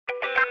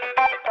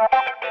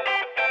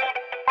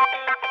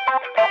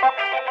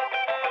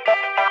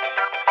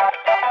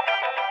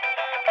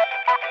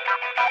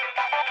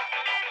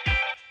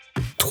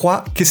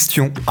Trois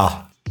questions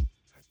A.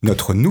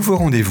 Notre nouveau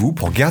rendez-vous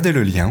pour garder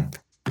le lien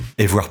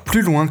et voir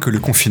plus loin que le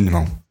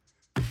confinement.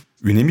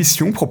 Une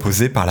émission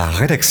proposée par la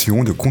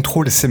rédaction de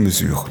Contrôle ces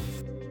mesures.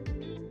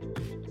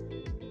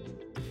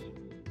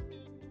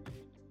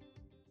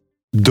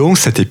 Dans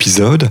cet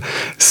épisode,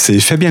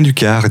 c'est Fabien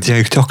Ducard,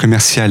 directeur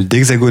commercial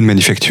d'Hexagon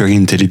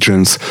Manufacturing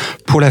Intelligence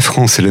pour la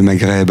France et le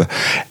Maghreb,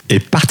 et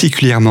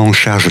particulièrement en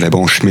charge de la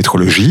branche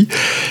métrologie,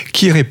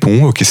 qui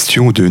répond aux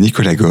questions de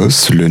Nicolas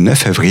Gosse le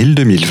 9 avril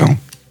 2020.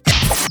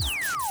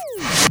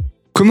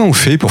 Comment on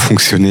fait pour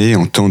fonctionner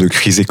en temps de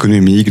crise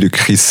économique, de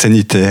crise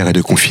sanitaire et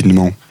de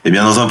confinement ? Eh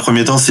bien, dans un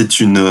premier temps, c'est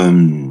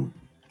une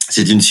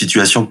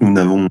situation que nous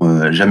n'avons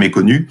jamais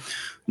connue.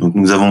 Donc,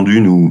 nous avons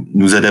dû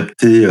nous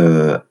adapter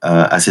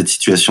à cette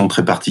situation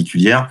très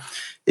particulière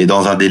et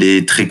dans un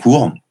délai très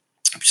court,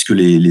 puisque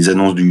les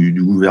annonces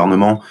du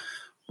gouvernement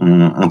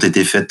ont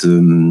été faites,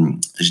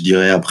 je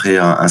dirais, après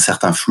un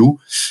certain flou.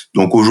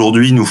 Donc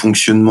aujourd'hui, nous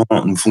fonctionnons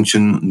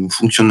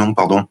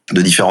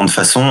de différentes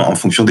façons en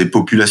fonction des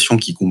populations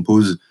qui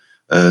composent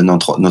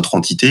notre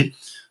entité.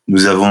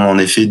 Nous avons en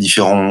effet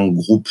différents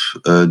groupes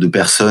de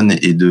personnes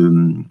et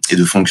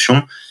de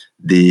fonctions,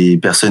 des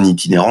personnes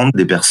itinérantes,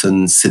 des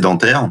personnes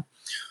sédentaires.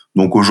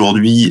 Donc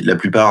aujourd'hui, la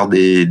plupart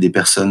des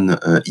personnes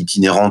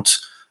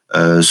itinérantes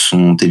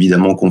sont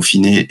évidemment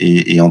confinées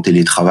et en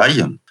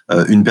télétravail.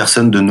 Une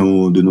personne de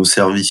nos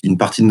services, une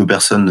partie de nos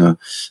personnes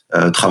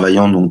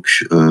travaillant donc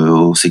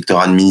au secteur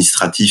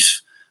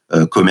administratif,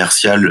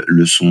 commercial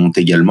le sont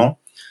également.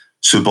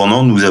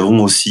 Cependant, nous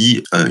avons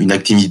aussi une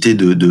activité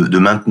de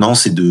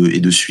maintenance et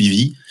de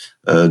suivi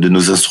de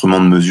nos instruments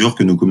de mesure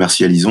que nous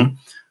commercialisons.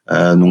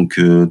 Donc,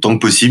 tant que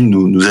possible,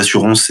 nous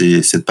assurons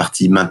cette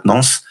partie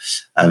maintenance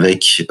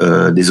avec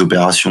des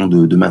opérations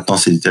de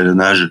maintenance et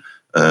d'étalonnage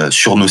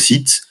sur nos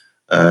sites,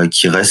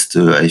 qui restent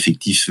à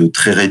effectifs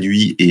très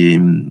réduits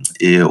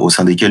et au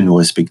sein desquels nous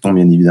respectons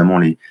bien évidemment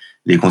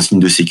les consignes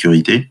de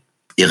sécurité.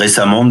 Et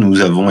récemment, nous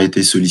avons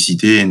été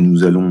sollicités et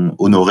nous allons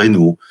honorer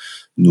nos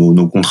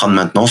contrats de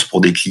maintenance pour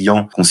des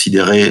clients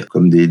considérés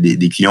comme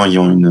des clients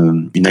ayant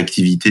une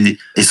activité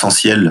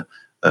essentielle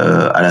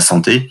à la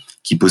santé,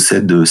 qui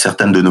possèdent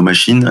certaines de nos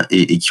machines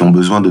et qui ont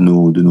besoin de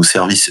nos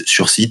services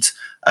sur site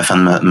afin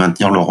de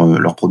maintenir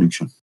leur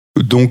production.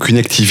 Donc une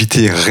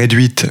activité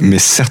réduite, mais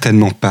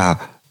certainement pas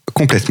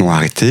complètement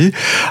arrêtée,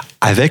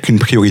 avec une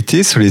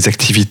priorité sur les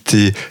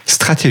activités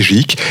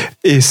stratégiques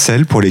et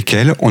celles pour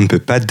lesquelles on ne peut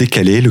pas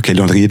décaler le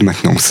calendrier de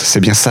maintenance.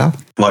 C'est bien ça ?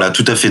 Voilà,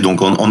 tout à fait.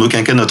 Donc en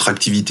aucun cas notre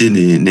activité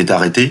n'est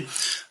arrêtée.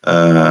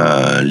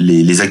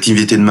 Les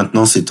activités de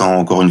maintenance étant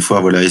encore une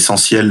fois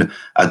essentielles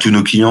à tous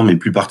nos clients, mais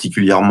plus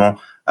particulièrement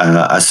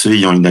à ceux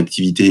ayant une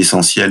activité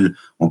essentielle,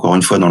 encore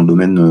une fois, dans le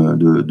domaine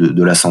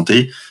de la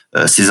santé.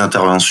 Ces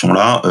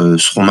interventions-là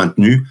seront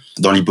maintenues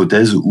dans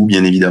l'hypothèse où,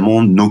 bien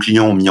évidemment, nos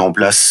clients ont mis en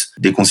place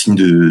des consignes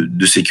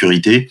de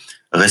sécurité,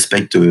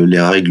 respectent les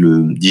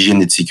règles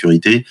d'hygiène et de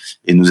sécurité,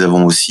 et nous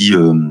avons aussi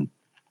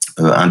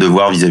un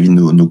devoir vis-à-vis de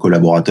nos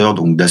collaborateurs,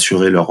 donc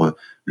d'assurer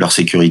leur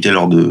sécurité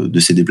lors de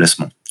ces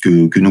déplacements,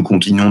 que nous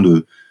continuons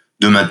de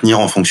maintenir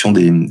en fonction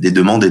des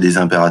demandes et des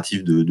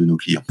impératifs de nos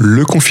clients.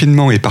 Le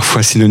confinement est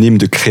parfois synonyme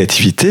de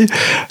créativité.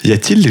 Y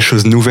a-t-il des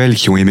choses nouvelles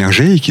qui ont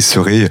émergé et qui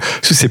seraient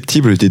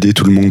susceptibles d'aider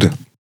tout le monde ?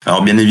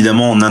 Alors bien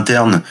évidemment, en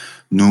interne,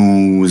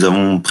 nous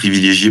avons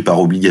privilégié par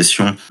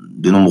obligation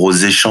de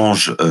nombreux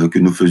échanges que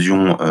nous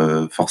faisions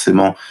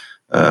forcément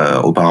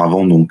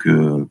auparavant donc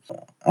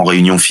en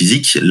réunion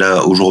physique.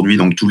 Là aujourd'hui,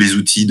 donc tous les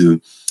outils de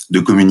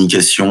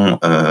communication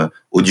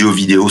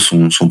audio-vidéo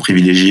sont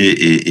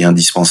privilégiés et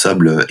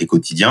indispensables et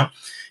quotidiens.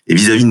 Et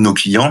vis-à-vis de nos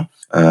clients,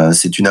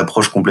 c'est une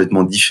approche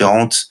complètement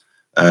différente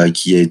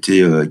qui a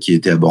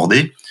été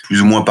abordée,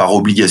 plus ou moins par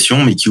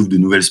obligation, mais qui ouvre de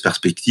nouvelles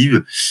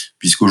perspectives,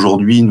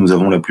 puisqu'aujourd'hui, nous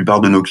avons la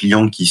plupart de nos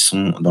clients qui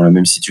sont dans la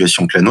même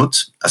situation que la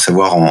nôtre, à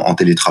savoir en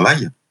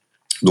télétravail,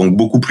 donc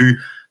beaucoup plus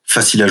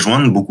facile à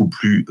joindre, beaucoup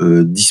plus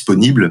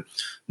disponible.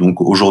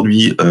 Donc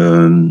aujourd'hui,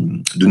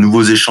 de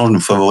nouveaux échanges, nous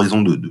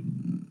favorisons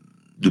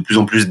de plus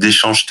en plus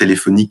d'échanges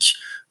téléphoniques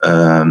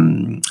à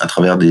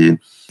travers des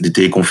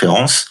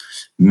téléconférences,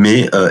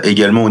 mais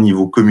également au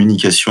niveau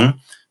communication,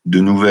 de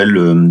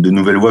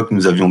nouvelles voies que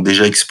nous avions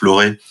déjà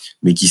explorées,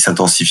 mais qui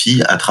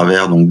s'intensifient à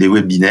travers donc des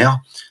webinaires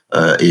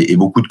et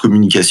beaucoup de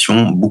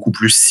communication, beaucoup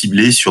plus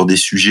ciblée sur des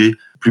sujets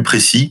plus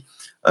précis,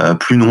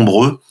 plus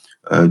nombreux,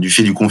 du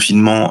fait du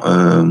confinement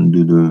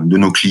de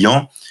nos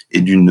clients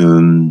et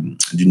d'une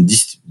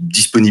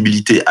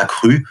disponibilité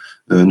accrue.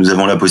 Nous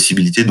avons la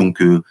possibilité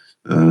donc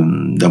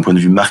d'un point de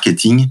vue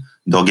marketing,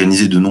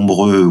 d'organiser de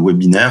nombreux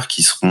webinaires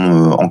qui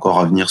seront encore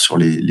à venir sur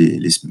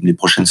les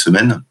prochaines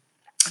semaines,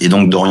 et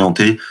donc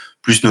d'orienter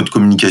plus notre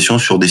communication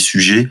sur des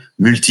sujets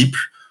multiples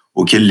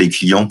auxquels les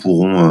clients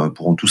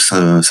pourront tous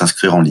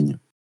s'inscrire en ligne.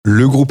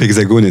 Le groupe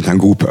Hexagon est un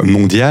groupe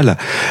mondial.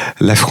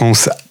 La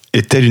France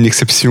est-elle une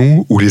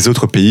exception ou les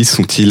autres pays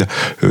sont-ils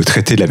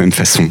traités de la même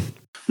façon ?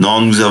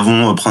 Non, nous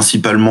avons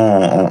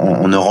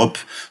principalement en Europe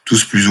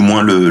tous plus ou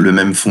moins le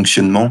même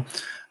fonctionnement,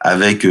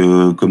 avec,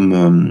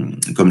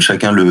 comme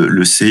chacun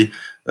le sait,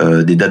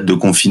 des dates de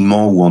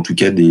confinement ou en tout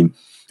cas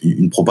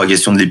une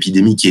propagation de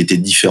l'épidémie qui était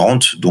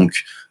différente.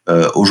 Donc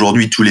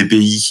aujourd'hui, tous les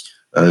pays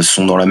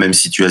sont dans la même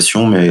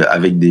situation, mais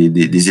avec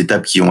des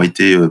étapes qui ont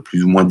été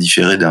plus ou moins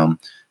différées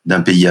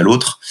d'un pays à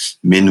l'autre.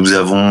 Mais nous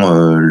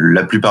avons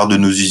la plupart de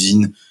nos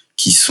usines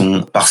qui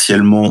sont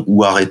partiellement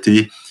ou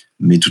arrêtées,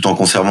 mais tout en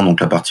conservant donc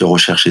la partie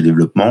recherche et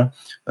développement,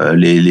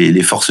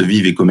 les forces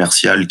vives et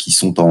commerciales qui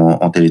sont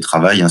en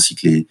télétravail, ainsi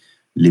que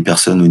les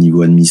personnes au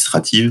niveau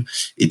administratif,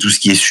 et tout ce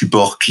qui est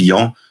support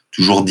client,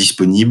 toujours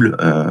disponible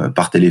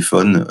par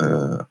téléphone,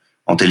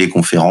 en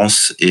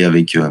téléconférence et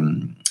avec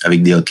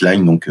des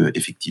hotlines donc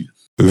effectives.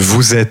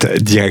 Vous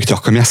êtes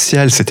directeur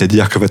commercial,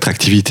 c'est-à-dire que votre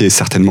activité est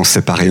certainement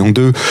séparée en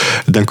deux.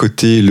 D'un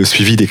côté, le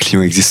suivi des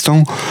clients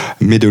existants,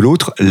 mais de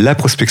l'autre, la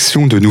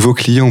prospection de nouveaux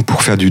clients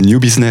pour faire du new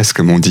business,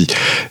 comme on dit.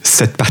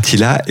 Cette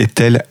partie-là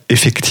est-elle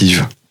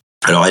effective ?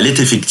 Alors, elle est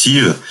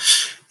effective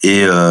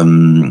et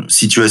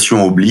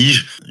situation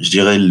oblige. Je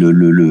dirais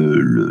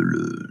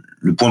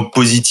le point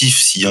positif,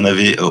 s'il y en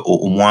avait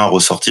au moins à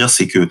ressortir,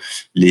 c'est que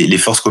les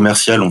forces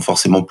commerciales ont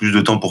forcément plus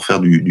de temps pour faire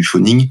du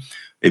phoning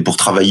et pour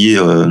travailler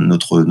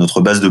notre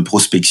base de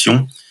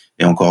prospection.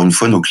 Et encore une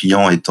fois, nos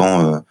clients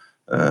étant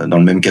dans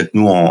le même cas que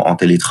nous en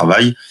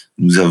télétravail,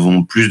 nous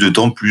avons plus de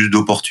temps, plus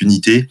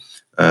d'opportunités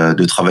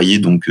de travailler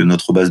donc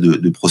notre base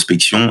de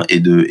prospection et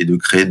de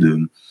créer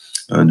de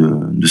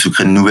se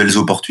créer de nouvelles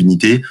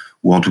opportunités,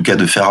 ou en tout cas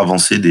de faire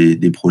avancer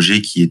des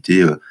projets qui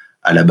étaient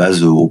à la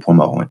base au point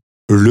mort. Ouais.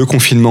 Le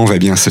confinement va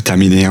bien se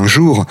terminer un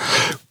jour.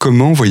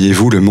 Comment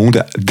voyez-vous le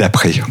monde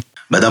d'après ?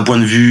 D'un point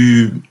de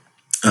vue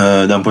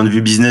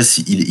business,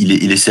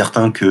 il est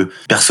certain que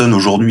personne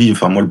aujourd'hui,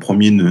 enfin moi le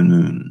premier,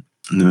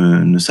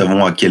 ne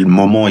savons à quel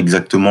moment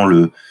exactement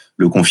le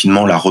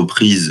confinement, la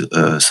reprise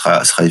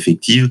sera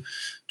effective.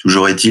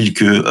 Toujours est-il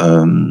que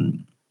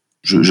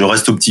je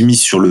reste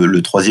optimiste sur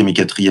le troisième et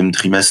quatrième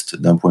trimestre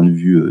d'un point de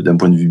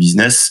vue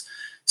business.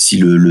 Si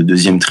le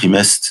deuxième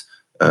trimestre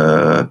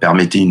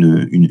permettait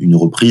une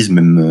reprise,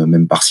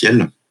 même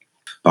partielle.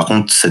 Par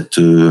contre,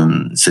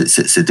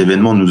 cet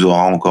événement nous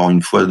aura encore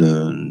une fois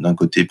d'un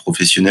côté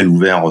professionnel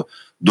ouvert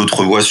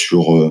d'autres voies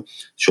sur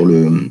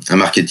un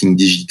marketing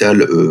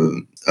digital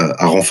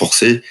à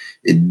renforcer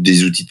et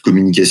des outils de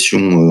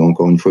communication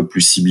encore une fois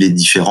plus ciblés,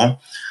 différents.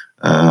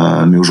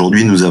 Mais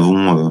aujourd'hui, nous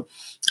avons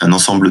un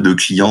ensemble de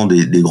clients,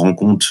 des grands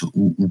comptes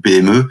ou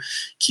PME,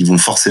 qui vont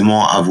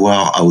forcément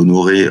avoir à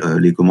honorer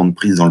les commandes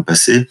prises dans le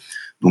passé.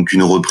 Donc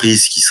une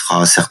reprise qui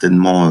sera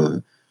certainement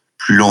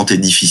plus lente et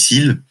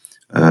difficile,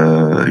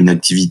 une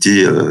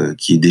activité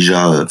qui est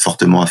déjà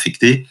fortement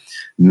affectée,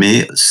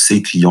 mais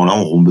ces clients-là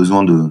auront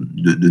besoin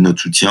de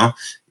notre soutien.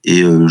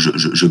 Et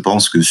je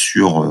pense que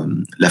sur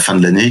la fin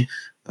de l'année,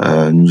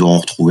 nous aurons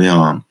retrouvé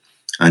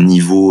un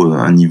niveau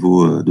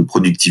de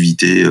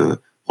productivité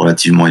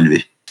relativement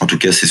élevé. En tout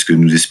cas, c'est ce que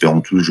nous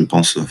espérons tous, je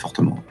pense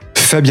fortement.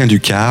 Fabien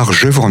Ducard,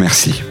 je vous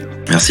remercie.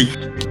 Merci.